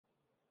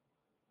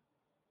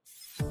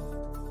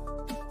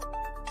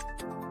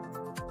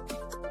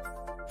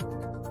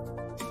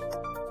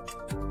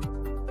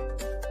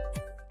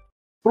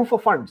Proof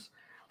of funds.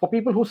 For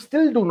people who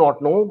still do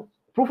not know,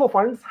 proof of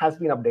funds has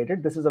been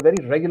updated. This is a very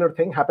regular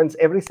thing, happens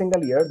every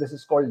single year. This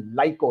is called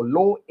LICO,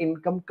 low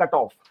income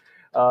cutoff.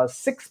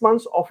 6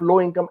 months of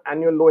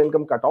annual low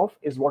income cutoff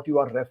is what you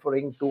are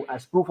referring to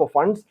as proof of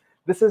funds.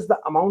 This is the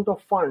amount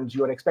of funds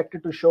you are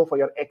expected to show for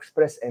your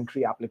express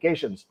entry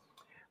applications.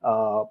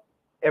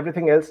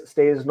 Everything else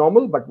stays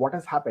normal, but what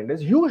has happened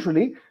is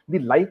usually the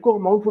LICO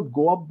amount would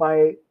go up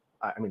by,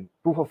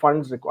 proof of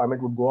funds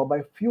requirement would go up by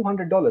a few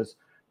 $100s,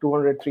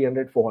 200,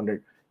 300,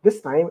 400.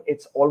 This time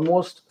it's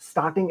almost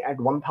starting at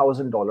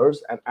 $1,000,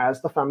 and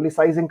as the family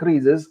size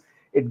increases,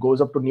 it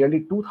goes up to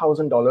nearly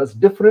 $2,000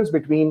 difference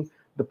between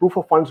the proof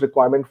of funds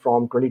requirement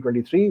from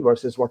 2023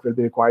 versus what will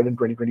be required in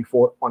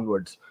 2024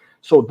 onwards.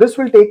 So this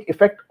will take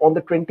effect on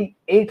the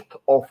 28th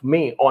of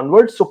May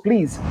onwards. So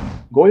please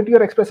go into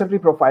your express entry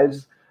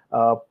profiles.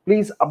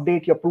 Please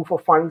update your proof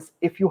of funds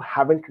if you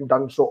haven't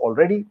done so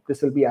already.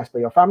 This will be as per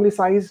your family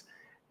size.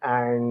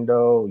 And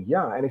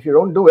and if you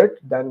don't do it,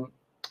 then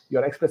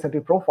your express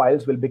entry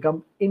profiles will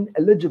become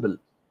ineligible.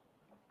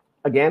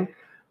 Again,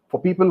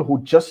 for people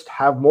who just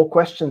have more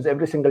questions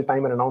every single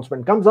time an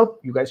announcement comes up,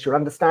 you guys should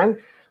understand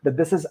that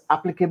this is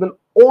applicable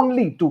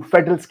only to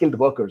federal skilled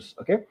workers.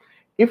 Okay.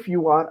 If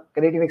you are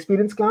Canadian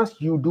Experience class,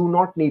 you do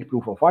not need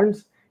proof of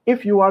funds.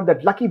 If you are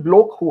that lucky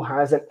bloke who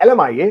has an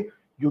LMIA,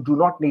 you do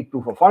not need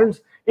proof of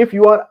funds. If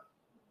you are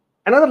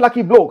another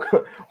lucky bloke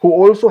who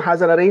also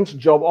has an arranged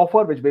job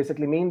offer, which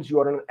basically means you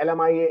are an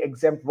LMIA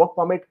exempt work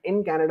permit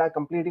in Canada,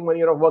 completing 1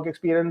 year of work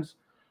experience,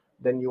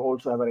 then you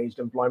also have arranged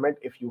employment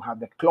if you have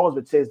that clause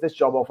which says this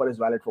job offer is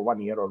valid for 1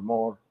 year or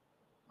more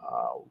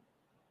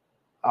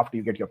after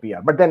you get your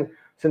PR. But then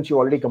since you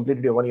already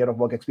completed your 1 year of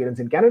work experience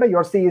in Canada,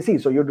 you're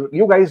CAC. So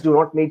you guys do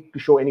not need to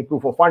show any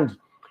proof of funds.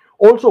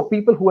 Also,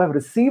 people who have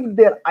received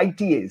their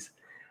ITAs,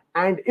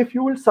 and if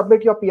you will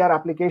submit your PR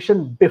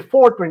application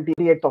before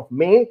 28th of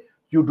May,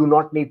 you do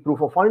not need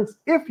proof of funds.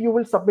 If you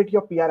will submit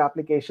your PR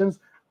applications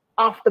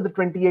after the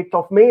 28th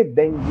of May,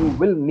 then you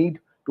will need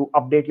to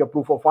update your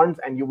proof of funds,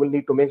 and you will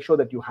need to make sure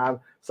that you have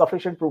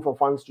sufficient proof of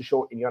funds to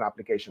show in your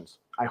applications.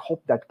 I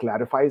hope that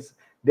clarifies.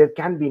 There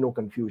can be no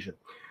confusion.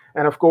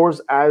 And of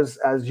course, as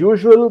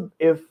usual,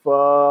 if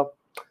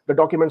the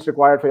documents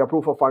required for your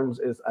proof of funds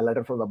is a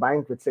letter from the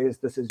bank which says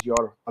this is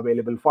your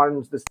available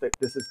funds, this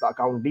is the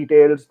account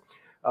details.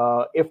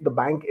 If the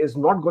bank is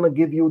not going to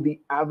give you the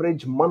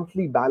average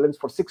monthly balance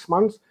for 6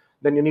 months,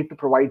 then you need to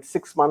provide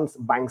 6 months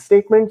bank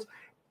statements.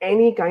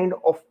 Any kind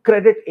of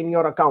credit in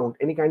your account,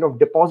 any kind of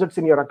deposits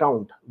in your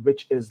account,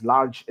 which is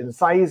large in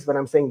size. When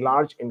I'm saying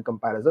large in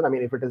comparison, I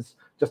mean, if it is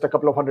just a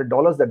couple of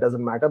 $100s, that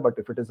doesn't matter. But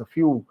if it is a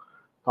few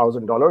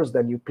 $1,000,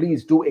 then you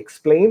please do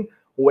explain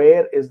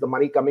where is the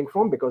money coming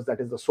from, because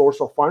that is the source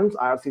of funds.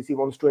 IRCC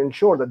wants to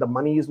ensure that the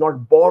money is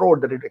not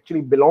borrowed, that it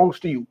actually belongs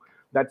to you.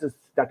 That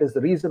is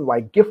the reason why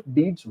gift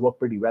deeds work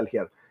pretty well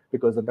here,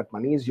 because that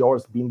money is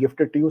yours being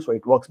gifted to you, so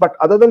it works. But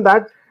other than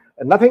that,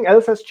 nothing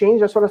else has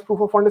changed as far as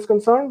proof of fund is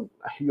concerned.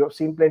 You have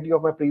seen plenty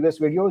of my previous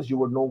videos. You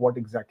would know what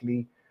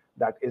exactly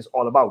that is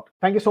all about.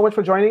 Thank you so much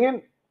for joining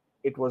in.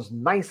 It was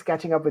nice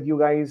catching up with you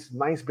guys.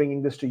 Nice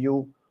bringing this to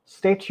you.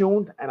 Stay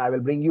tuned, and I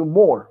will bring you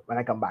more when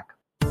I come back.